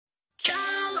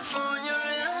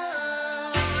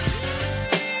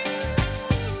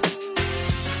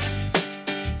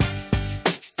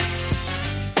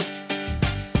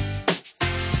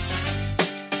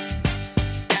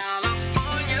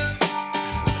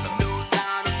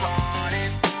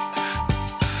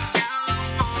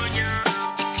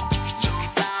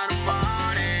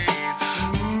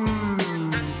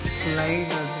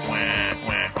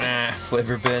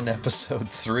Flavor Bin episode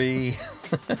 3.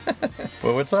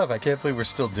 Well, what's up? I can't believe we're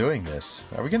still doing this.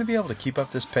 Are we going to be able to keep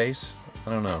up this pace? I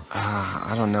don't know.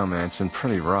 I don't know, man. It's been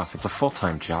pretty rough. It's a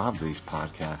full-time job, these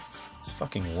podcasts. It's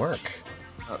fucking work.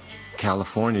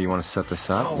 California, you want to set this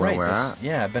up? Oh, where right. we're at?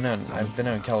 Yeah, I've been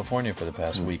out in California for the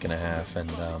past week and a half,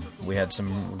 and we had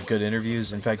some good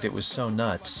interviews. In fact, it was so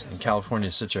nuts. And California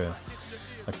is such a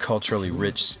culturally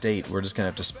rich state. We're just going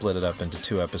to have to split it up into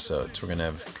 2 episodes. We're going to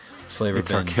have Flavor It's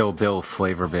Bin. our Kill Bill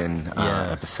Flavor Bin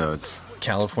episodes.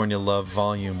 California Love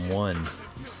Volume 1.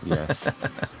 Yes.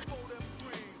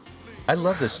 I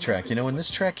love this track. You know, when this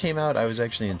track came out, I was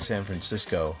actually in San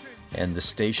Francisco, and the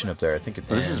station up there, I think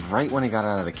This is right when he got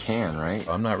out of the can, right?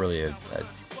 I'm not really a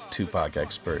Tupac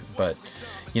expert, but,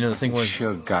 you know, the thing was...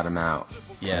 Suge got him out,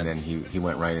 yeah, and then he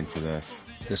went right into this.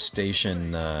 The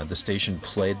station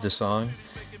played the song,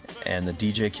 and the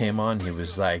DJ came on. He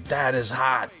was like, that is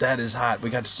hot, we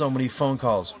got so many phone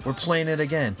calls, we're playing it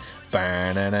again.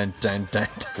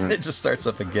 It just starts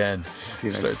up again.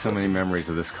 Dude, there's so many memories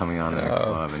of this coming on in a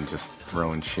club and just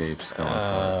throwing shapes.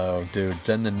 Oh, dude.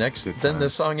 Then the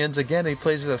song ends again. He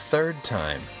plays it a third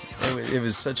time. It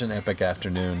was such an epic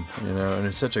afternoon, you know, and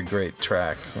it's such a great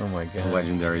track. Oh my god.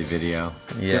 Legendary video.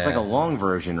 Yeah. There's like a long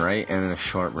version, right? And then a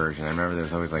short version. I remember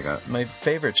there's always like a... My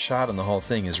favorite shot on the whole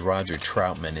thing is Roger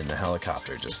Troutman in the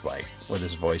helicopter, just like with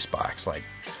his voice box, like...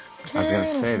 I was going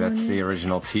to say, that's the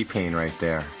original T-Pain right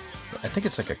there. I think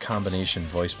it's like a combination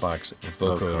voice box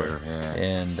vocoder. Yeah.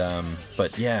 And,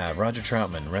 but yeah, Roger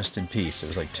Troutman, rest in peace. It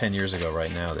was like 10 years ago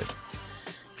right now that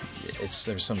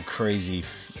there's some crazy,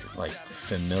 like,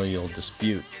 familial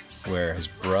dispute where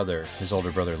his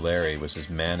older brother Larry was his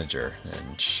manager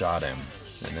and shot him.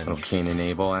 And then Cain and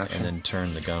Abel action. And then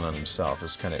turned the gun on himself.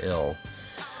 It's kind of ill.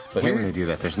 But when they do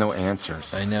that, there's no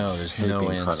answers. I know, there's no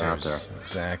answers. Out there.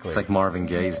 Exactly. It's like Marvin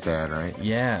Gaye's dad, right?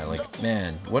 Yeah, like,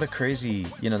 man, what a crazy,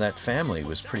 you know, that family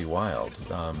was pretty wild.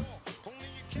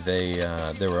 They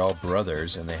were all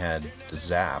brothers, and they had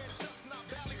Zapp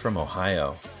from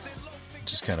Ohio,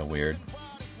 which is kind of weird.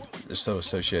 They're so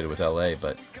associated with LA,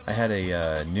 but I had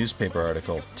a newspaper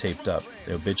article taped up,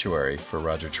 the obituary for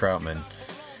Roger Troutman.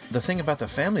 The thing about the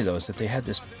family, though, is that they had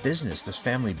this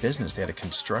family business. They had a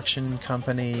construction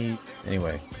company.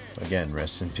 Anyway, again,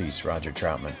 rest in peace, Roger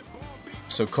Troutman.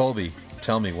 So, Colby,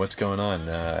 tell me, what's going on?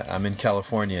 I'm in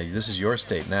California. This is your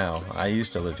state now. I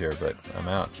used to live here, but I'm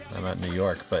out in New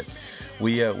York. But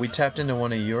we tapped into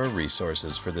one of your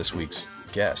resources for this week's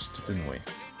guest, didn't we?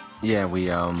 Yeah, we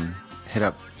hit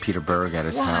up Peter Berg at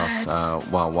his house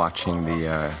while watching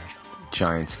the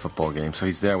Giants football game. So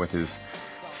he's there with his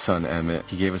son Emmett.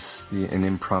 He gave us an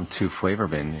impromptu Flavor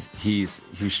Bin. He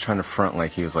was trying to front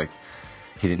like he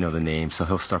didn't know the name, so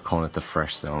he'll start calling it the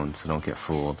Fresh Zone, so don't get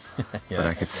fooled. Yeah, but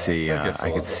I could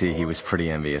see he was pretty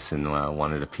envious and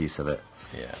wanted a piece of it.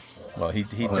 Yeah. Well, he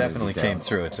definitely came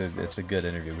through. It's a good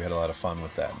interview. We had a lot of fun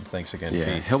with that, and thanks again, Pete.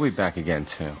 Pete. He'll be back again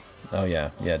too. Oh yeah,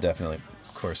 definitely.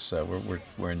 Of course,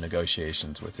 we're in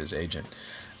negotiations with his agent.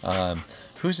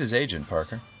 Who's his agent,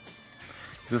 Parker?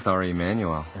 He's with Ari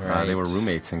Emanuel. Right. They were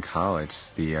roommates in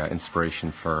college. The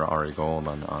inspiration for Ari Gold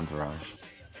on Entourage.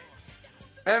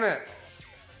 Emmett,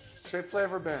 say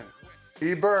Flavor Bin.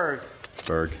 E. Berg.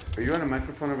 Berg. Are you on a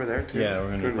microphone over there too? Yeah,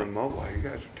 we're doing remote. Wow, you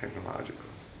guys are technological.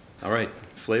 All right,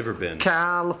 Flavor Bin.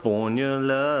 California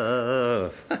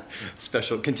love.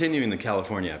 Special, continuing the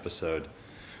California episode.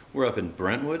 We're up in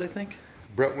Brentwood, I think.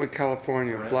 Brentwood,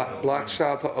 California, block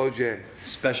south of OJ.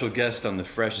 Special guest on the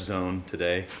Fresh Zone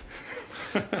today.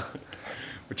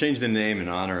 We're changing the name in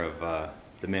honor of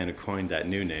the man who coined that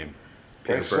new name.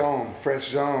 Fresh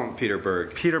Zone. Peter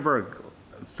Berg. Peter Berg,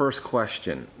 first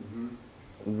question.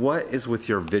 Mm-hmm. What is with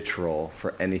your vitriol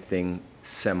for anything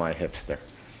semi-hipster?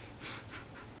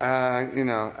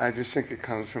 I just think it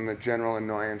comes from the general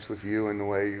annoyance with you and the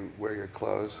way you wear your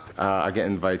clothes. I get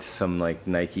invited to some like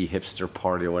Nike hipster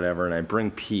party or whatever, and I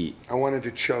bring Pete. I wanted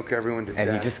to choke everyone to death.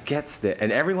 And he just gets it,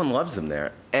 and everyone loves him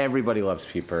there. Everybody loves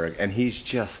Pete Berg, and he's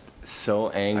just so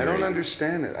angry. I don't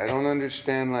understand it. I don't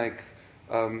understand like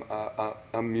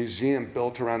a museum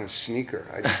built around a sneaker.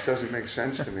 It just doesn't make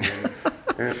sense to me,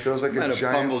 and it feels like a giant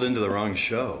bumbled into the wrong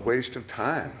show. Waste of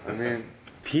time. I mean.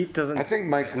 Pete doesn't... I think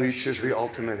Mike Leach is the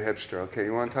ultimate hipster, okay?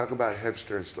 You want to talk about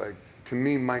hipsters? Like, to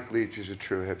me, Mike Leach is a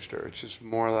true hipster. It's just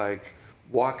more like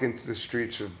walking through the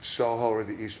streets of Soho or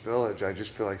the East Village. I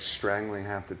just feel like strangling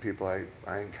half the people I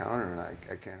encounter, and I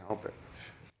can't help it.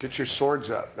 Get your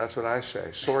swords up. That's what I say.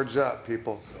 Swords up,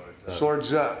 people.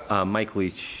 Swords up. Mike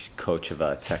Leach, coach of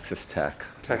Texas Tech.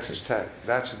 Texas Tech.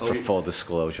 That's for full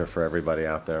disclosure for everybody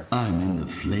out there. I'm in the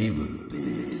Flavor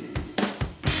Bin.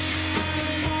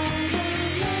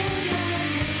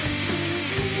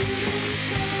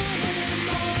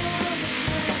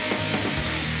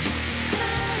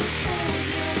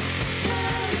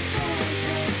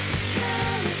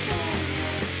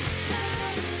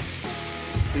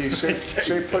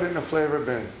 say put it in the flavor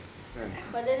bin.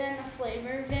 Put it in the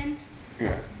flavor bin.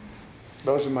 Yeah.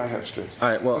 Those are my hipsters. All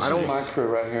right, well, this is my crew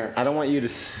right here. I don't want you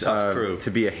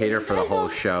to be a hater for the whole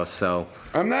show, so...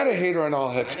 I'm not a hater on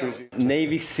all hipsters.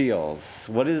 Navy SEALs.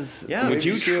 What is... Yeah. Would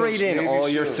you trade in Navy all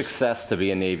your SEALs. success to be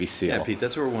a Navy SEAL? Yeah, Pete,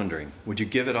 that's what we're wondering. Would you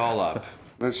give it all up?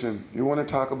 Listen, you want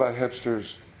to talk about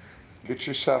hipsters, get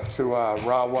yourself to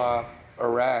Rawah,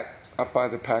 Iraq, up by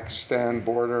the Pakistan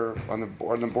border, on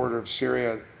the border of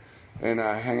Syria, and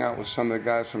hang out with some of the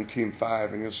guys from Team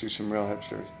 5, and you'll see some real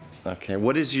hipsters. Okay,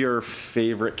 what is your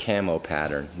favorite camo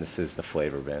pattern? This is the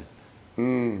flavor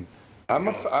bin. I'm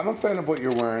a fan of what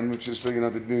you're wearing, which is the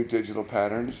new digital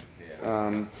patterns.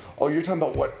 Oh, you're talking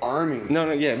about what army?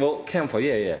 No, yeah, well, camouflage,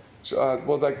 yeah. So,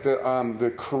 well, like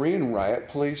the Korean riot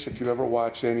police. If you ever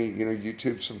watch any,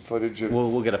 YouTube, some footage of.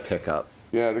 We'll get a pickup.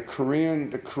 Yeah, the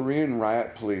Korean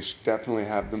riot police definitely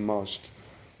have the most,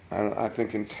 I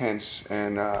think, intense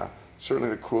and certainly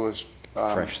the coolest.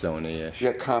 Fresh zone-ish.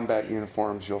 Yeah, combat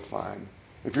uniforms you'll find.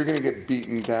 If you're going to get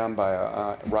beaten down by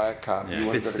a riot cop, you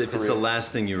want to go to Korea. If it's the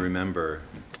last thing you remember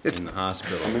in the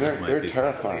hospital, I mean, they're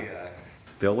terrifying.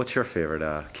 Bill, what's your favorite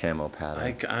camo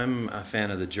pattern? I'm a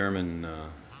fan of the German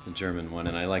one,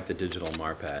 and I like the digital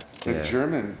Marpat. The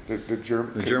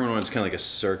German one's kind of like a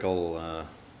circle.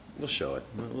 We'll show it.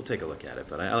 We'll take a look at it.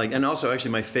 But I like, and also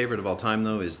actually my favorite of all time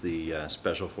though is the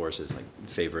Special Forces, like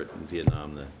favorite in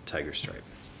Vietnam, the Tiger Stripe.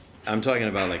 I'm talking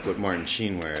about like what Martin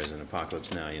Sheen wears in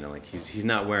Apocalypse Now. Like he's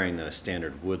not wearing the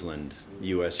standard Woodland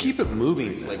U.S. Keep it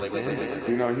moving, like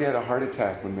he had a heart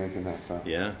attack when making that film.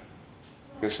 Yeah.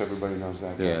 I guess everybody knows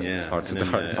that. Yeah. Hearts And of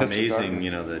then, Darkness. amazing,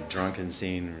 the drunken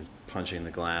scene, punching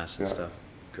the glass and stuff.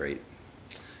 Great.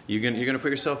 You're gonna put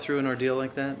yourself through an ordeal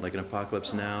like that, like an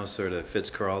Apocalypse Now sort of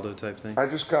Fitzcarraldo type thing? I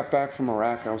just got back from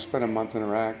Iraq. I spent a month in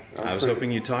Iraq. I was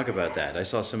hoping you'd talk about that. I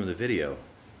saw some of the video.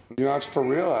 It's for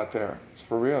real out there. It's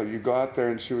for real. You go out there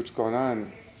and see what's going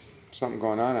on. Something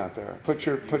going on out there. Put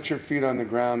your feet on the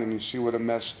ground and you see what a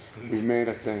mess we've made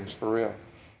of things. For real.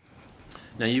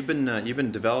 Now you've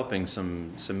been developing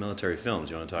some military films.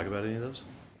 You want to talk about any of those?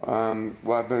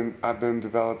 Well, I've been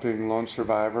developing Lone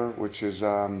Survivor, which is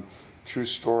true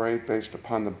story based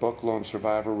upon the book Lone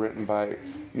Survivor, written by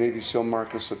Navy SEAL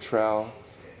Marcus Luttrell.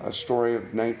 A story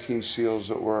of 19 SEALs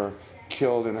that were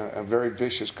killed in a very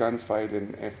vicious gunfight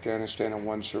in Afghanistan, and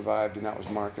one survived, and that was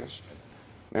Marcus.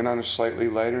 And on a slightly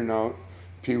lighter note,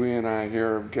 Pee Wee and I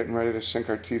here are getting ready to sink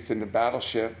our teeth into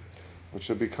Battleship, which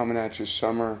will be coming at you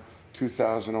summer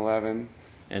 2011.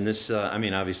 And this,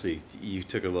 obviously, you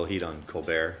took a little heat on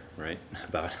Colbert, right?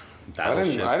 About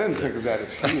Battleship. I didn't think of that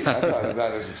as heat. I thought of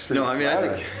that as extreme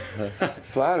flattery.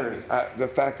 Flattery. The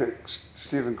fact that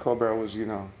Stephen Colbert was,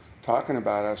 talking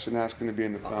about us and asking to be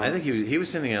in the film. I think he was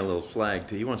sending out a little flag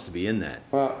too. He wants to be in that.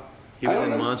 Well, he was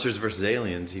in Monsters vs.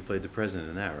 Aliens. He played the president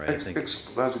in that, right? I think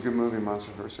that was a good movie,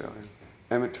 Monsters vs. Aliens.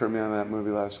 Emmett turned me on that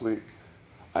movie last week.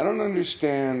 I don't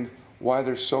understand why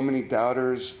there's so many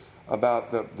doubters about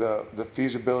the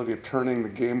feasibility of turning the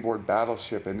game board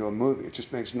Battleship into a movie. It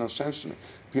just makes no sense to me.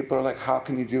 People are like, how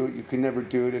can you do it? You can never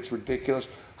do it. It's ridiculous.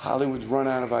 Hollywood's run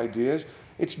out of ideas.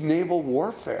 It's naval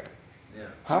warfare. Yeah.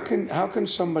 How can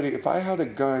somebody, if I held a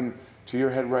gun to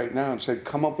your head right now and said,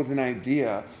 come up with an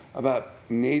idea about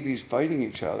navies fighting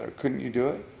each other, couldn't you do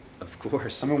it? Of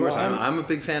course. I'm a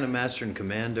big fan of Master and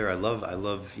Commander. I love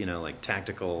like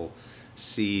tactical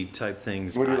sea type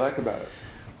things. What do you like about it?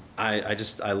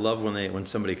 I love when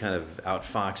somebody kind of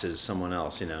outfoxes someone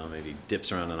else, maybe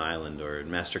dips around an island. Or in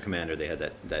Master Commander they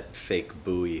had that fake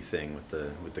buoy thing with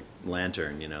the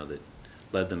lantern, that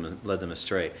led them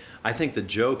astray. I think the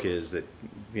joke is that,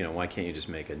 why can't you just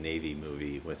make a Navy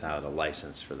movie without a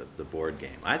license for the board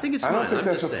game? I think it's fun. I don't think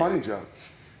that's a funny joke.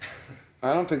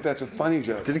 I don't think that's a funny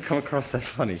joke. Didn't come across that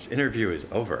funny. This interview is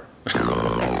over.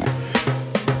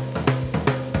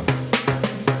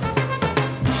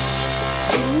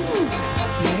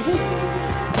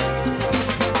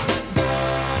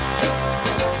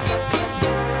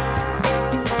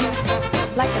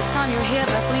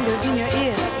 In your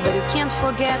ear, but you can't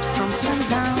forget from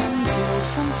sundown till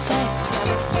sunset.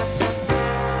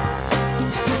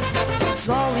 It's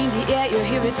all in the air, you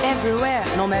hear it everywhere.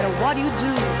 No matter what you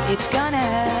do, it's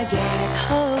gonna get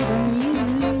hold on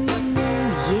you.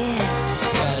 Yeah.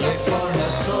 California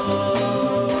soul,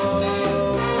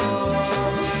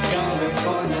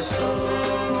 California soul.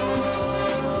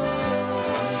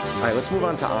 All right, let's move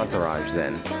on to Entourage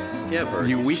then. Yeah, Bert.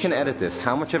 We can edit this.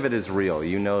 How much of it is real?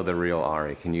 You know the real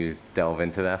Ari. Can you delve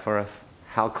into that for us?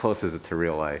 How close is it to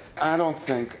real life? I don't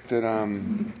think that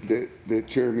that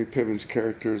Jeremy Piven's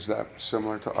character is that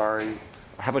similar to Ari.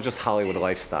 How about just Hollywood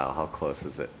lifestyle? How close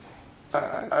is it?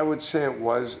 I would say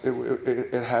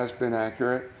it has been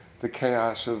accurate. The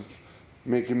chaos of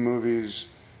making movies,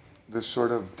 the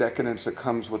sort of decadence that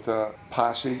comes with a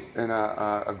posse and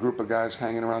a group of guys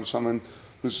hanging around someone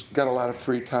who's got a lot of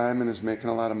free time and is making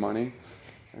a lot of money,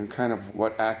 and kind of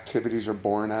what activities are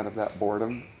born out of that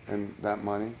boredom and that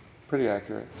money. Pretty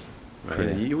accurate.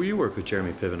 Right. You worked with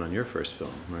Jeremy Piven on your first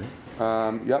film,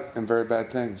 right? Yep, and Very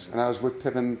Bad Things. And I was with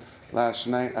Piven last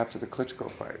night after the Klitschko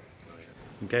fight.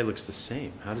 The guy looks the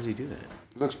same. How does he do that?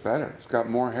 He looks better. He's got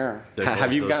more hair.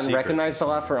 Have you gotten recognized a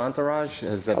lot for Entourage?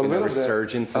 Has that been a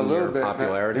resurgence in your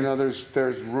popularity? You know,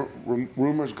 there's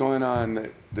rumors going on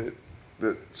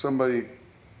that somebody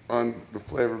on the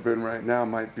Flavor Bin right now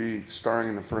might be starring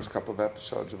in the first couple of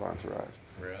episodes of Entourage.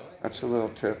 Really? That's a little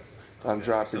tip I'm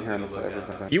dropping here in the Flavor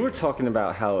Bin. You were talking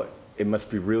about how it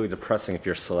must be really depressing if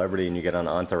you're a celebrity and you get on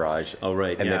Entourage. Oh,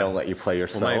 right. And they don't let you play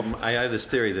yourself. Well, I have this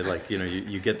theory that, like,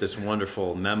 you get this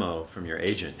wonderful memo from your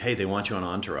agent. Hey, they want you on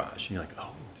Entourage. And you're like, oh.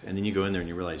 And then you go in there and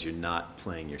you realize you're not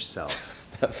playing yourself.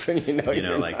 That's when you know.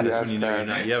 That's when you know you're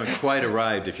not. You haven't quite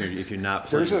arrived if you're not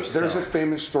playing yourself. There's a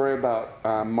famous story about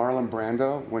Marlon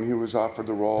Brando when he was offered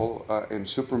the role in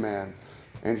Superman,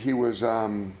 and he was,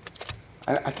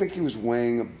 I think he was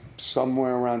weighing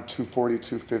somewhere around 240,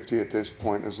 250 at this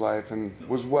point in his life, and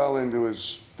was well into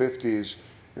his 50s.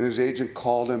 And his agent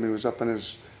called him. He was up in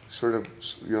his sort of,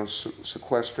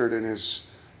 sequestered in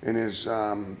his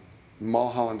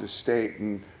Mulholland estate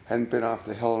and hadn't been off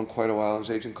the hill in quite a while.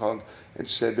 His agent called and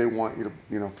said they want you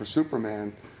to, for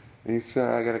Superman. And he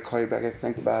said, I got to call you back. I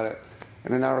think about it.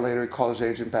 And an hour later, he called his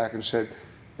agent back and said,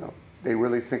 they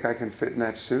really think I can fit in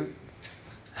that suit?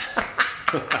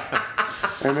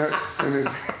 and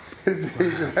his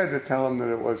agent had to tell him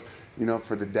that it was,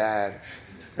 for the dad.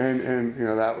 And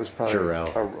that was probably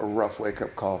a rough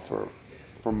wake-up call for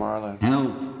Marlon.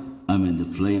 Help! I'm in the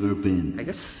Flavor Bin. I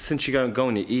guess since you're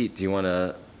going to eat, do you want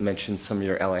to mention some of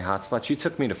your LA hotspots? You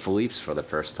took me to Philippe's for the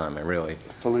first time.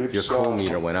 Philippe's, your cool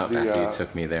meter went up after you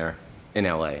took me there. In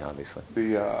LA, obviously.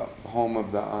 The home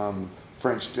of the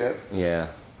French dip. Yeah.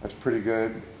 That's pretty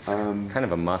good. Kind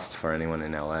of a must for anyone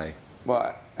in LA.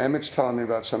 Well, Emmett's telling me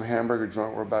about some hamburger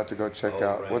joint we're about to go check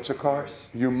out. Right. What's it called?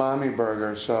 Umami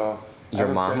Burger. So Your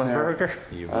Mama Burger?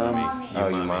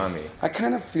 Umami. I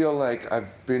kind of feel like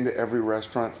I've been to every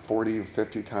restaurant 40 or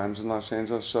 50 times in Los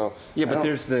Angeles. So yeah, but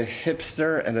there's the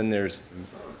hipster, and then there's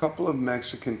a couple of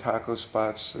Mexican taco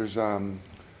spots. There's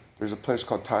a place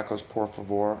called Tacos Por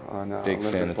Favor on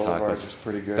Olympic Boulevard. It's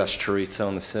pretty good. Best chorizo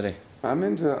in the city. I'm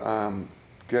into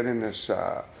getting this.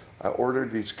 I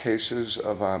ordered these cases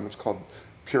of it's called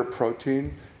Pure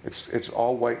Protein. It's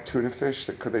all white tuna fish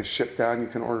that they ship down. You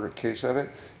can order a case of it.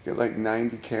 You get like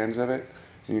 90 cans of it,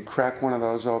 and you crack one of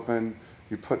those open.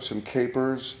 You put some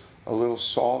capers, a little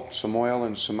salt, some oil,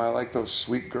 and I like those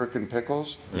sweet gherkin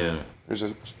pickles. Yeah. There's a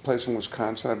place in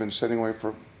Wisconsin I've been sitting away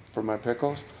for my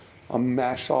pickles. I'll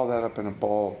mash all that up in a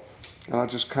bowl, and I'll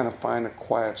just kind of find a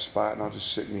quiet spot, and I'll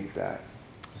just sit and eat that.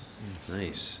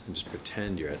 Nice. And just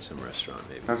pretend you're at some restaurant,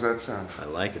 maybe. How's that sound? I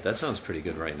like it. That sounds pretty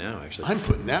good right now, actually. I'm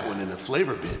putting that one in the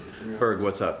Flavor Bin. Berg,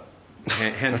 what's up?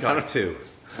 Hancock 2.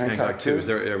 Hancock 2. Is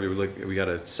there? We got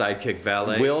a sidekick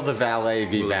valet. Will the valet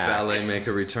be Will back? the valet make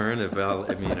a return? Kind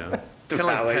of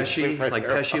like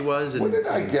Pesci was. What did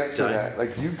I get for that?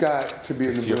 Like, you got to be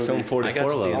in the Your movie. Film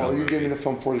 44 logo. Oh, you gave me the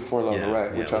Film 44 logo, Yeah,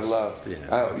 right? yeah, Which I love.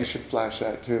 yeah. You should flash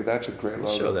that too. That's a great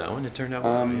logo. Show that one. It turned out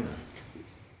well.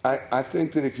 I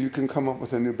think that if you can come up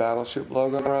with a new Battleship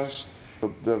logo for us,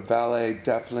 the valet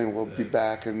definitely will be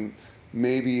back, and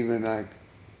maybe even like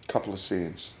a couple of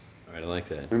scenes. All right, I like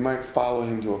that. We might follow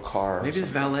him to a car. Maybe the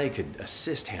valet could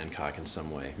assist Hancock in some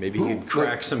way. Maybe he could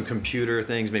crack some computer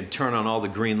things. Maybe turn on all the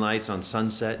green lights on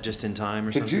Sunset just in time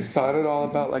or something. Had you thought at all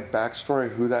about like backstory,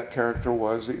 who that character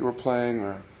was that you were playing,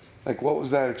 or like what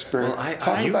was that experience? Well,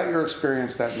 Talk about your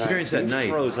experience that night. Night.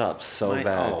 Froze up so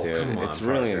bad, dude. Come on, it's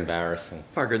really Parker. embarrassing.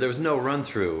 Parker, there was no run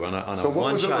through on a So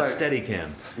what was it one-shot like?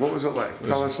 Steadicam. What was it like?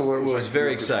 Tell us a little. It was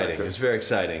very exciting. It was very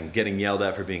exciting. Getting yelled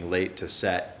at for being late to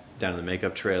set down in the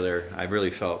makeup trailer. I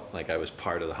really felt like I was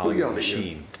part of the Hollywood yelled at you?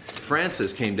 machine.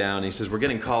 Francis came down and he says, "We're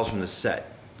getting calls from the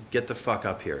set. Get the fuck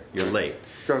up here. You're late."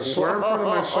 Go swear in front of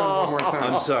my son one more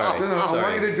time. I'm sorry. No, I Sorry.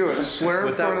 want you to do it. Swear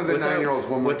in front of the 9-year-olds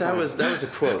one more time. That was a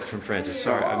quote from Francis.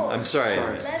 Sorry, I'm sorry.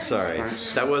 Sorry.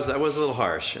 That was a little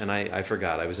harsh, and I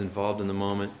forgot. I was involved in the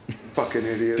moment. Fucking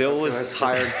idiot. Bill was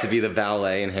hired to be the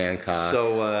valet in Hancock.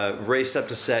 So raced up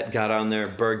to set, got on there.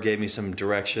 Berg gave me some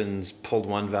directions, pulled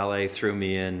one valet, threw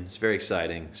me in. It's very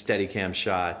exciting. Steadicam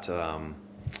shot.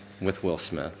 With Will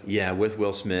Smith. Yeah, with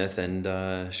Will Smith and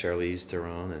Charlize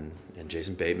Theron and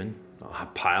Jason Bateman. I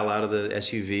pile out of the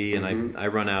SUV and I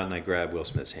run out and I grab Will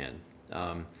Smith's hand.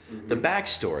 The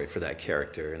backstory for that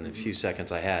character in the few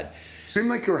seconds I had. Seemed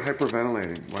like you were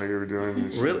hyperventilating while you were doing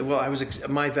this. Really? Well,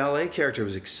 my valet character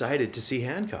was excited to see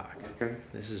Hancock. Okay.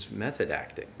 This is method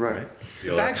acting. Right.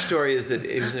 The backstory is that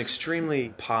it was an extremely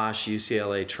posh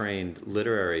UCLA-trained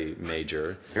literary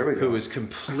major who was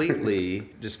completely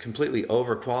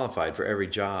overqualified for every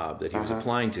job that he was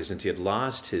applying to since he had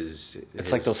lost his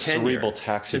It's like those cerebral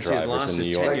taxi drivers in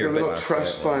New York. Like a little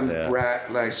trust fund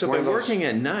brat. Like so by working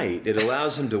at night, it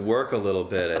allows him to work a little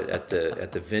bit at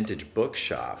the vintage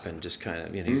bookshop and just kind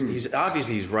of, he's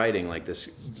obviously writing like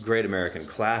this great American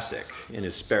classic in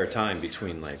his spare time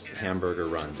between like hamburger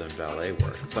runs and valet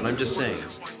work. But I'm just saying.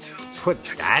 Put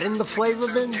that in the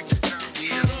flavor bin?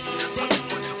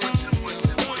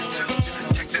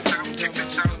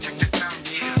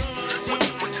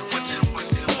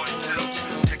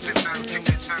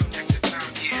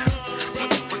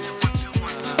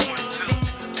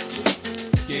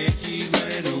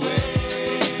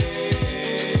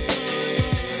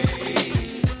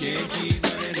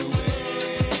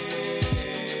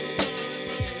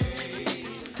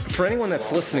 For anyone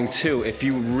that's listening too, if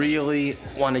you really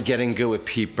want to get in good with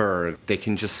Pete Berg, they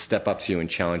can just step up to you and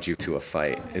challenge you to a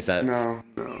fight. Is that? No.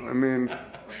 I mean,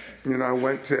 I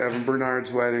went to Evan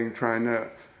Bernard's wedding trying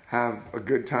to have a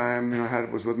good time.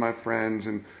 Was with my friends,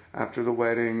 and after the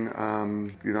wedding,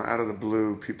 out of the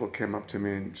blue, people came up to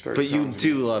me and started. But you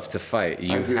do love to fight.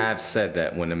 You have said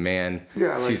that when a man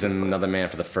sees another man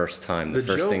for the first time, the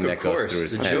first thing that goes through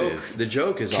his head is, the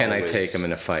joke is, can always, I take him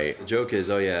in a fight? The joke is,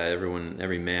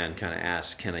 every man kind of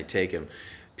asks, can I take him?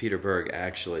 Peter Berg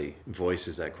actually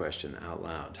voices that question out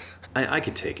loud. I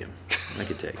could take him. I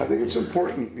think it's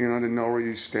important, to know where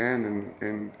you stand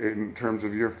in terms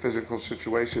of your physical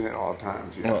situation at all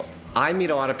times. Yes. Well, I meet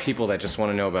a lot of people that just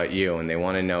want to know about you, and they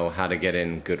want to know how to get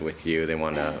in good with you. They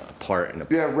want to part in a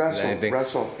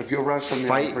wrestle. If you'll wrestle me,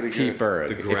 fight I'm pretty Pete good.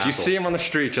 Berg. If you see him on the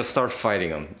street, just start fighting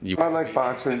him. I like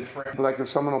boxing. Like if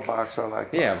someone will box, I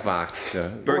like. Yeah, box.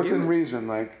 Within reason,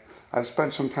 like. I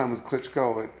spent some time with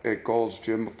Klitschko at Gold's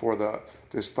Gym before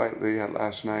this fight that he had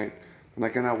last night, and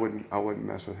I wouldn't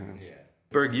mess with him. Yeah.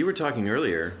 Berg, you were talking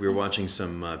earlier. We were watching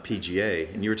some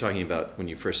PGA, and you were talking about when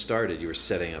you first started, you were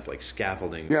setting up like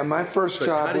scaffolding. Yeah, my first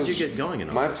job. How did you get going in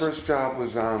all this? First job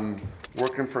was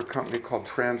working for a company called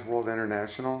Trans World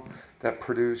International that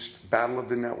produced Battle of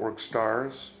the Network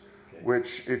Stars,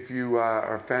 which, if you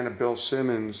are a fan of Bill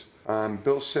Simmons'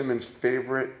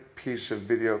 favorite piece of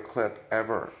video clip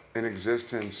ever in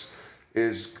existence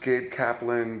is Gabe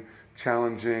Kaplan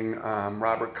challenging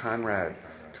Robert Conrad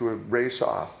to a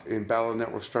race-off in Battle of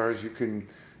Network Stars. You can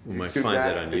might find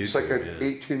that on YouTube. It's like an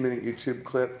 18-minute YouTube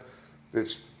clip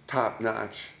that's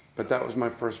top-notch. But that was my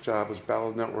first job, was Battle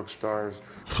of Network Stars.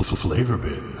 Flavor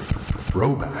bin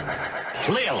throwback.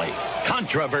 Clearly,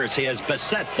 controversy has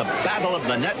beset the Battle of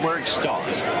the Network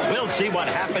Stars. We'll see what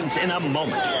happens in a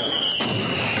moment.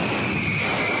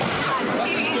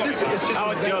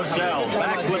 How it goes, Al.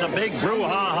 Back with a big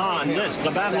brouhaha on this,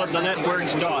 the Battle of the Network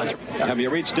Stars. Have you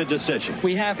reached a decision?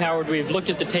 We have, Howard. We've looked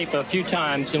at the tape a few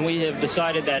times, and we have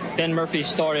decided that Ben Murphy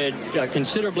started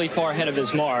considerably far ahead of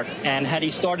his mark, and had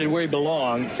he started where he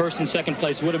belonged, first and second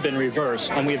place would have been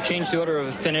reversed. And we have changed the order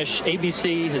of finish.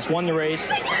 ABC has won the race,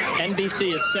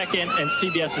 NBC is second, and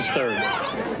CBS is third.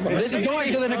 This is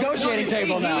going to the negotiating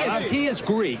table now. He is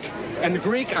Greek, and the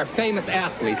Greek are famous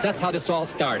athletes. That's how this all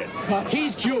started.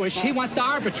 He's Jewish. He wants to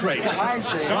arbitrate.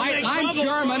 I'm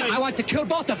German. I want to kill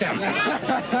both of them.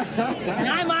 And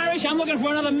I'm Irish. I'm looking for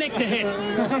another Mick to hit.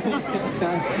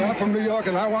 I'm from New York,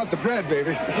 and I want the bread,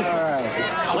 baby. All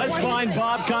right. Let's find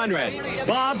Bob Conrad.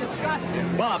 Bob.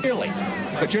 Really?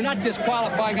 But you're not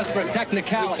disqualifying us for a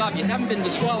technicality. Bob, you haven't been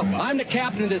disqualified. I'm the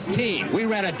captain of this team. We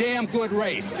ran a damn good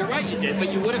race. You're right, you did,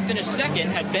 but you would have finished second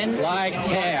had Ben... Like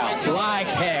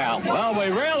hell. Well, we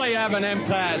really have an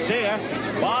impasse here.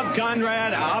 Bob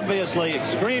Conrad, obviously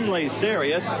extremely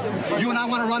serious. You and I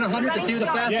want to run 100 to see who the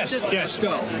fastest is? Yes.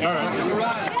 Go. All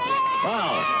right.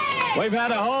 Well, we've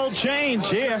had a whole change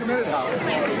here. If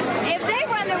they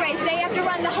run the race, they have to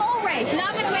run the whole race,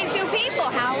 not between two people,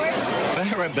 Howard.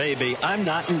 Farrah, baby, I'm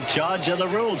not in charge of the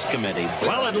rules committee.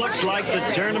 Well, it looks like the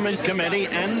tournament committee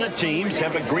and the teams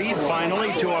have agreed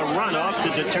finally to a runoff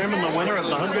to determine the winner of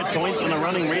the 100 points in the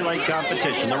running relay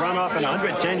competition. The runoff in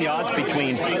 110 yards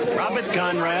between Robert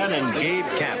Conrad and Gabe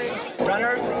Kaplan.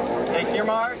 Runners, take your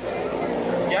mark.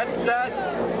 Get set.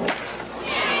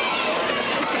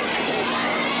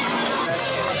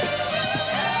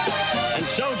 And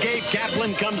so Gabe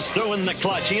Kaplan comes through in the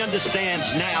clutch. He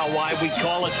understands now why we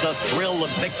call it the thrill of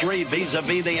victory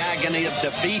vis-a-vis the agony of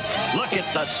defeat. Look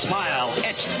at the smile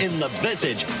etched in the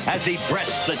visage as he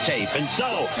pressed the tape. And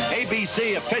so,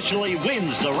 ABC officially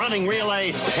wins the running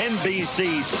relay.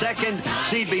 NBC second,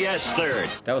 CBS third.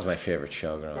 That was my favorite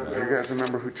show growing up. Do you guys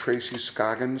remember who Tracy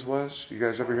Scoggins was? You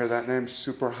guys ever hear that name?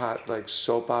 Super hot, like,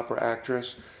 soap opera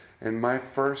actress. And my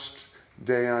first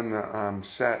day on the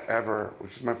set ever,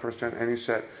 which is my first day on any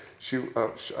set,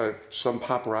 some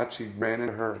paparazzi ran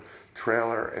into her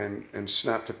trailer and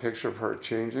snapped a picture of her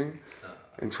changing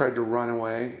and tried to run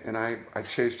away. And I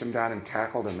chased him down and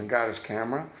tackled him and got his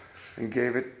camera and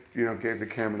gave the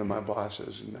camera to my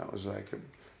bosses. And that was like a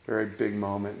very big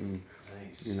moment and,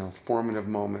 formative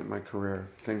moment in my career.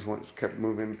 Things kept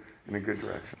moving in a good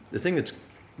direction. The thing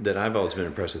that I've always been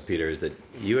impressed with, Peter, is that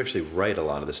you actually write a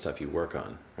lot of the stuff you work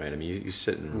on, right? I mean, you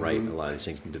sit and write a lot of these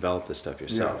things and develop this stuff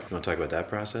yourself. Yeah. You want to talk about that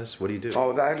process? What do you do?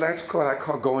 Oh, that's what I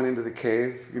call going into the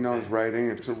cave, is writing.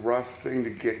 It's a rough thing to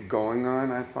get going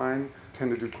on, I find. I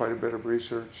tend to do quite a bit of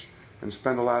research and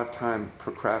spend a lot of time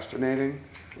procrastinating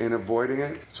and avoiding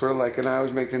it. Sort of like, and I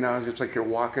always make the analogy, it's like you're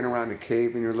walking around the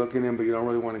cave and you're looking in, but you don't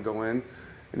really want to go in.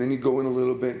 And then you go in a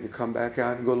little bit and you come back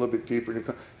out and go a little bit deeper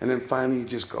and then finally you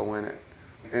just go in it.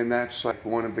 And that's like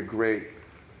one of the great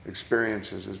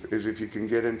experiences is if you can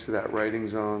get into that writing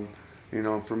zone.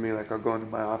 For me, like I'll go into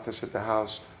my office at the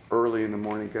house early in the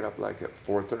morning, get up like at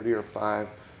 4:30 or 5,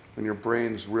 when your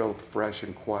brain's real fresh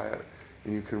and quiet.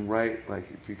 And you can write, like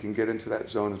if you can get into that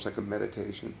zone, it's like a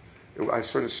meditation. I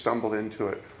sort of stumbled into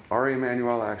it. Ari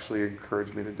Emanuel actually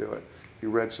encouraged me to do it. He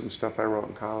read some stuff I wrote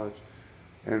in college.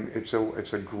 And it's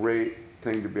a great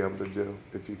thing to be able to do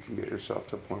if you can get yourself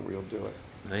to a point where you'll do it.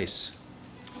 Nice.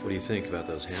 What do you think about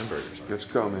those hamburgers? Let's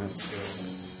go, man.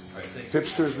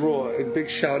 Hipsters rule. A big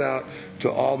shout out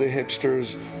to all the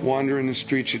hipsters wandering the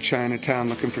streets of Chinatown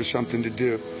looking for something to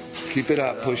do. Keep it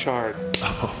up. Push hard.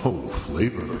 Oh,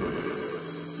 flavor.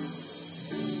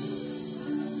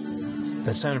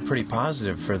 That sounded pretty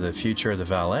positive for the future of the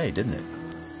valet, didn't it?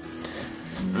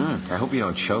 I hope you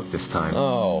don't choke this time.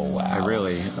 Oh, wow. I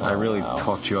really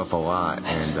talked you up a lot,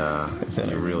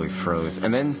 and you really froze.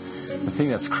 And then the thing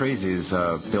that's crazy is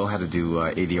Bill had to do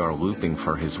ADR looping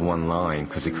for his one line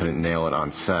because he couldn't nail it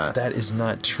on set. That is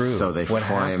not true. So they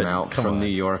fly him out from New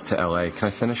York to L.A. Can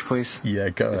I finish, please? Yeah,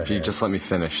 go ahead. If you just let me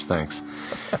finish, thanks.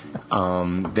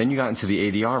 Then you got into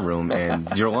the ADR room, and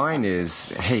your line is,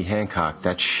 "Hey, Hancock,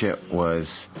 that shit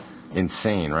was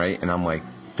insane, right?" And I'm like,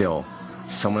 "Bill,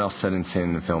 someone else said insane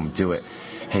in the film. Do it."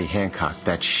 "Hey, Hancock,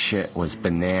 that shit was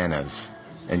bananas,"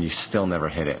 and you still never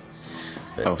hit it.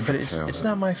 But it's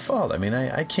not my fault. I mean,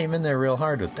 I came in there real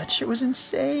hard with that shit was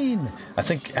insane. I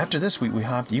think after this you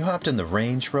hopped in the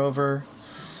Range Rover.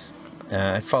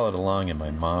 I followed along in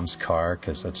my mom's car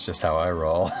because that's just how I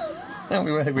roll.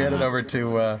 we headed over to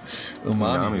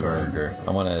Umami Burger.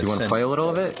 Do you want to play a little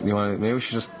of it? Maybe we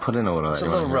should just put in a little. It's a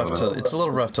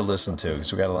little rough to listen to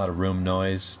because we got a lot of room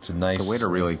noise. It's a nice. The waiter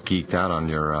really geeked out on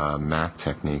your Mac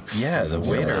techniques. Yeah, the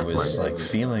waiter was like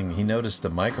feeling. He noticed the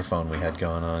microphone we had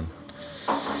going on.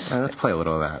 Let's play a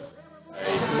little of that.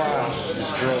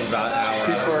 Drove about an hour.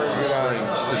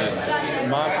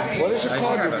 What is it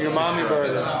called? Your Umami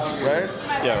Burger, right?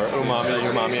 Yeah, or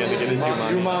umami, and it is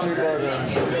umami. Umami Burger.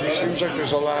 It seems like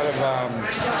there's a lot of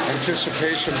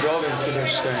anticipation building to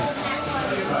this thing.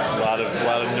 A lot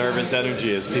of nervous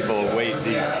energy as people await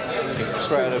these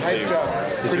incredibly hyped up,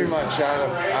 pretty much out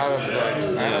of I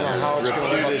don't know how it's going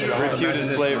to live up to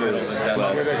reputed flavors. Here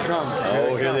they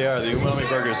come. Here they are. The umami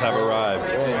burgers have arrived.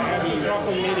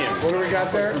 Truffle medium. What do we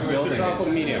got there?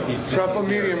 Truffle medium. Truffle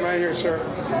medium right here, sir.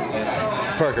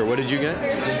 Parker, what did you get?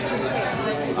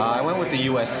 I went with the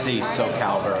USC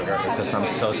SoCal burger because I'm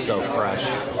so fresh.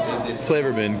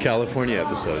 Flavor Bin California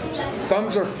episode.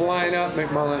 Thumbs are flying up,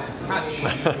 McMullen.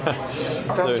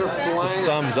 Thumbs are flying. Just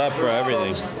thumbs up for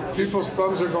everything. People's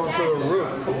thumbs are going through the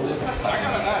roof.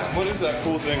 What is that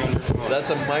cool thing on your phone? That's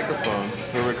a microphone.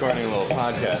 We're recording a little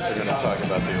podcast. We're going to talk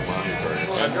about the umami burger.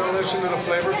 I'm going to listen to the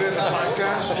Flavor Bin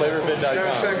podcast. FlavorBin.com.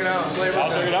 Yeah, check it out.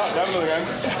 I'll check it out. Definitely, man.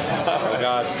 Oh,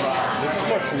 God. This is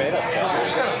what tomato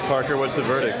sauce. Parker, what's the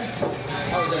verdict?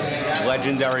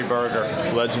 Legendary burger.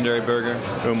 Legendary burger.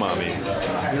 Umami.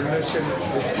 You're missing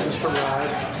Mr. Ride.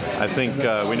 I think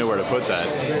we know where to put that.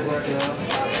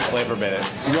 Flavor Bin it.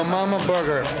 Your Mama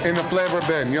Burger in the Flavor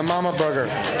Bin. Your Mama Burger.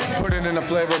 Put it in the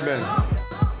Flavor Bin.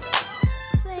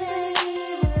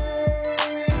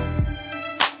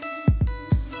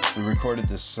 We recorded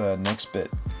this next bit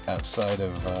outside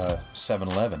of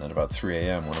 7-Eleven at about 3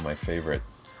 a.m., one of my favorite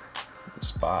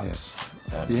spots.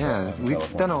 Yeah,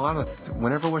 we've done a lot of,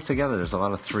 whenever we're together, there's a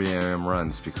lot of 3 a.m.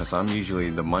 runs because I'm usually,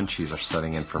 the munchies are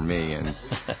setting in for me, and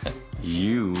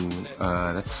you,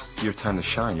 that's your time to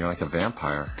shine. You're like a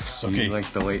vampire. Suki. You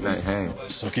like the late night hang.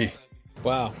 Suki.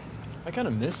 Wow. I kind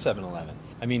of miss 7-Eleven.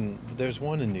 I mean, there's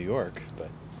one in New York, but,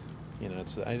 you know,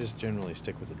 I just generally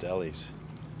stick with the delis.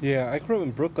 Yeah, I grew up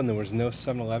in Brooklyn. There was no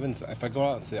 7-Elevens. If I go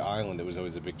out to the island, it was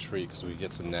always a big treat because we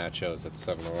get some nachos at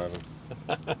 7-Eleven.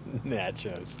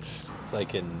 Nachos. It's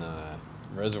like in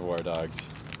Reservoir Dogs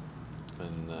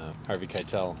when Harvey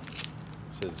Keitel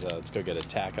says, let's go get a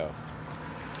taco.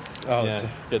 Oh, yeah,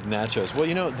 get nachos. Well,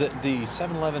 you know, the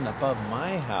 7-Eleven above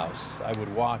my house, I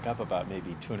would walk up about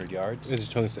maybe 200 yards. Is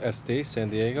it going to SD,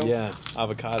 San Diego? Yeah,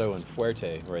 Avocado and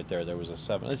Fuerte right there. There was a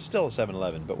 7. It's still a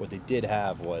 7-Eleven, but what they did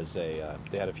have was they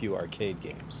had a few arcade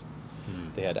games.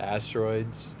 They had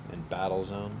Asteroids and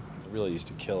Battlezone. I really used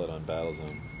to kill it on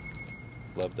Battlezone.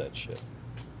 Loved that shit.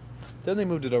 Then they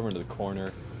moved it over into the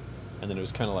corner, and then it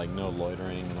was kind of like no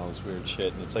loitering and all this weird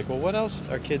shit. And it's like, well, what else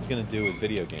are kids gonna do with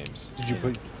video games? Did you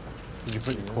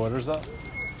put your quarters up?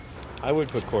 I would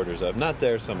put quarters up. Not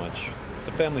there so much.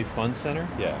 The Family Fun Center,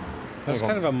 yeah. That's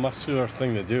kind of a muscular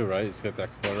thing to do, right? Just get that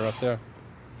quarter up there.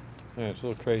 Yeah, it's a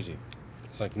little crazy.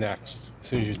 It's like next. As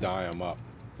soon as you die, I'm up.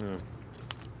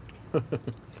 Yeah.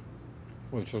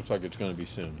 Which looks like it's going to be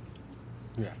soon.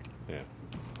 Yeah. Yeah.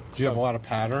 Do you have a lot of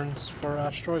patterns for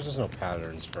asteroids? There's no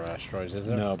patterns for asteroids, is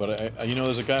there? No, but you know,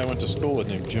 there's a guy I went to school with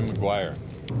named Jim McGuire.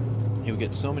 He would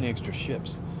get so many extra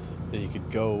ships that he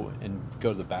could go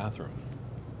to the bathroom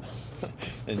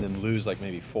and then lose like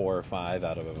maybe 4 or 5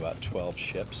 out of about 12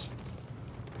 ships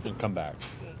and come back.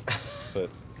 But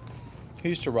he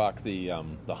used to rock the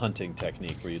hunting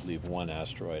technique where you'd leave one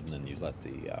asteroid and then you'd let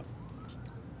the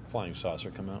flying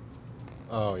saucer come out.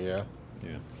 Oh, yeah?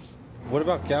 Yeah. What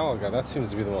about Galaga? That seems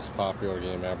to be the most popular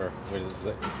game ever. Wait, is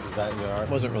that in your art? It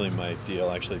wasn't really my deal,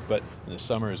 actually, but in the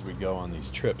summers we'd go on these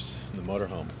trips in the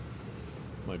motorhome.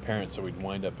 My parents, so we'd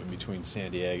wind up in between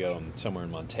San Diego and somewhere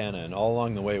in Montana, and all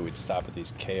along the way we'd stop at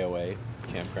these KOA,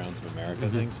 Kampgrounds of America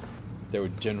things. There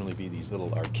would generally be these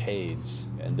little arcades,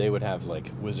 and they would have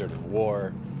like Wizard of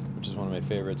War, which is one of my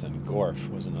favorites, and Gorf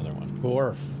was another one.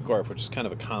 Gorf, which is kind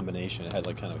of a combination. It had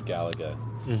like kind of a Galaga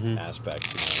aspect,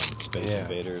 you know, like Space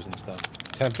Invaders and stuff.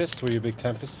 Tempest? Were you a big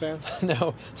Tempest fan?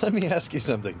 No, let me ask you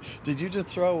something. Did you just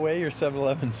throw away your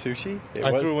 7-Eleven sushi?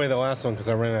 I threw away the last one because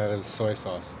I ran out of soy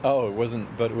sauce. Oh, it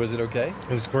wasn't, but was it okay?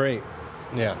 It was great.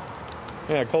 Yeah.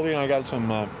 Yeah, Colby and I got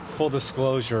some... Full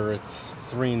disclosure, it's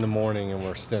 3 in the morning and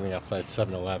we're standing outside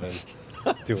 7-Eleven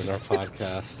doing our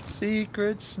podcast.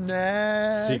 Secret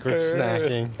snack. Secret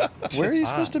snacking. Where are you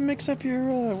supposed to mix up your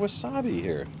wasabi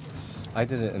here? I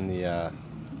did it in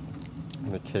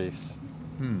the case.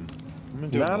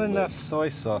 Not enough soy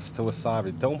sauce to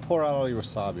wasabi. Don't pour out all your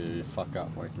wasabi or you fuck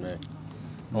up like me.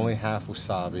 Only half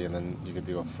wasabi, and then you could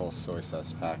do a full soy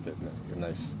sauce packet.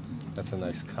 That's a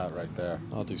nice cut right there.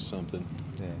 I'll do something.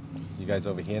 Yeah. You guys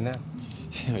over here now?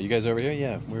 Yeah, you guys over here?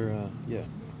 Yeah, we're yeah.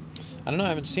 I don't know. I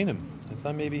haven't seen him. I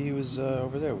thought maybe he was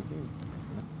over there with you.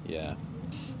 Yeah.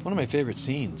 One of my favorite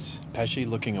scenes. Pesci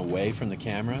looking away from the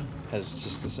camera has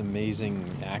just this amazing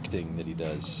acting that he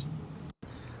does.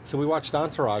 So we watched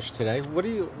Entourage today.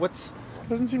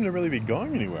 Doesn't seem to really be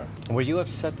going anywhere. Were you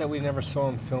upset that we never saw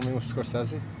him filming with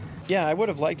Scorsese? Yeah, I would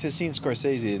have liked to have seen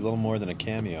Scorsese a little more than a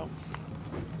cameo.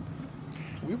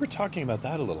 We were talking about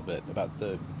that a little bit,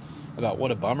 about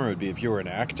what a bummer it would be if you were an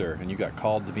actor and you got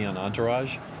called to be on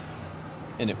Entourage,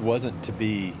 and it wasn't to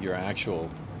be your actual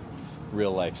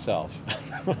real life self.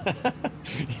 You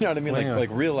know what I mean? Like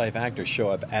real life actors show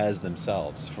up as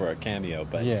themselves for a cameo,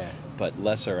 but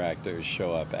lesser actors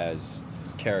show up as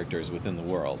characters within the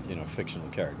world, you know, fictional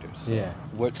characters. So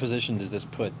what position does this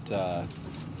put the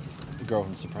girl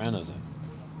from Sopranos in?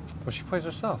 Well, she plays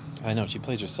herself. I know, she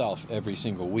plays herself every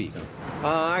single week.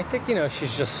 I think,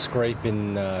 she's just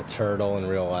scraping Turtle in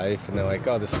real life, and they're like,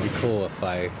 oh, this would be cool if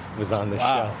I was on the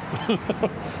show.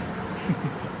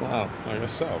 Wow, I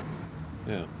guess so.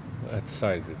 Yeah.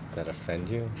 Sorry, did that offend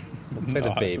you? Play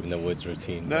the Babe in the Woods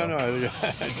routine. No, I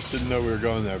just didn't know we were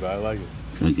going there, but I like it.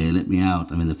 Okay, let me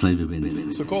out. I'm in the flavor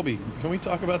bin. So, Colby, can we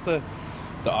talk about the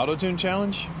auto-tune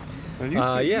challenge?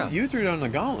 You threw down the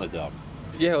gauntlet, though.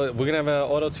 Yeah, we're going to have an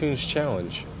auto-tunes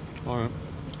challenge. All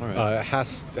right. It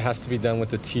has to be done with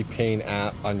the T-Pain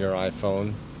app on your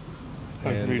iPhone.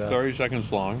 It has to be 30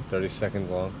 seconds long. 30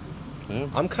 seconds long. Yeah.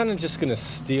 I'm kind of just going to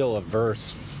steal a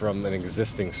verse from an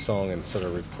existing song and sort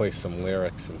of replace some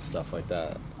lyrics and stuff like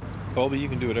that. Colby, you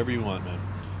can do whatever you want, man.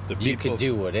 You can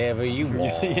do whatever you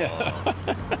want. Yeah.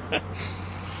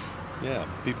 Yeah,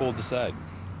 people will decide.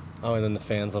 Oh, and then the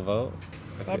fans will vote?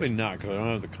 Probably not, because I don't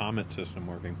have the comment system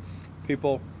working.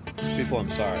 People, I'm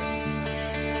sorry.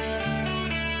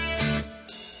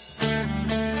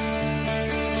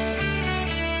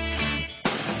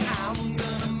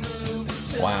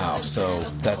 Wow, so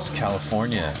that's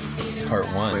California, part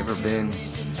 1. Flavor Bin,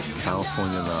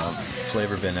 California Love.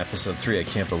 Flavor Bin episode 3. I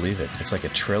can't believe it. It's like a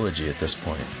trilogy at this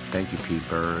point. Thank you, Pete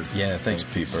Berg. Yeah, thanks,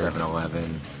 Pete Berg.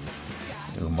 7-Eleven.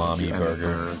 Umami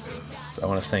Burger. I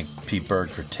want to thank Pete Berg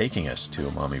for taking us to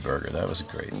Umami Burger. That was a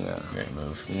great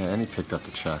move. Yeah, and he picked up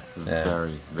the check.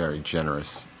 Very, very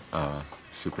generous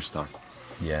superstar.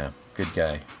 Yeah, good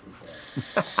guy.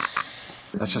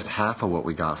 That's just half of what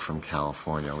we got from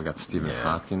California. We got Stephen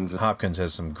Hopkins. Hopkins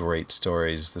has some great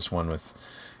stories. This one with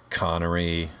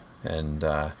Connery, and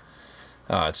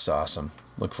it's awesome.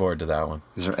 Look forward to that one.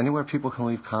 Is there anywhere people can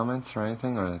leave comments or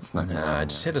anything, or it's not? Nah,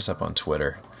 just hit us up on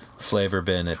Twitter. Flavor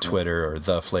Bin at Twitter or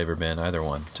The Flavor Bin, either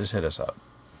one. Just hit us up.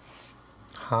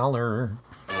 Holler.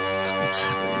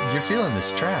 You're feeling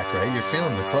this track, right? You're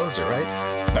feeling the closer, right?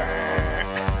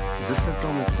 Is this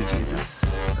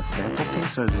a sample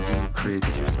piece, or did you create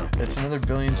this yourself? It's another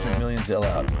Billions McMillions ill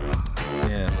out.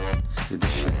 Yeah. Dude,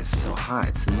 this shit is so hot.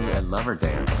 It's the new Ed Lover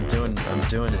dance. I'm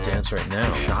doing a dance right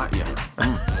now. Shot you.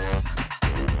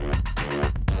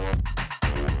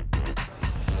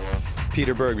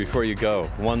 Peter Berg, before you go,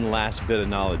 one last bit of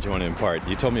knowledge you want to impart.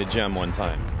 You told me a gem one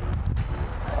time.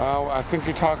 I think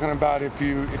you're talking about if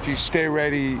you stay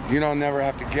ready, you don't never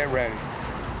have to get ready.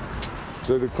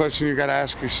 So the question you got to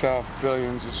ask yourself,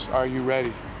 Billions, is are you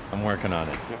ready? I'm working on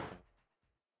it. Yeah.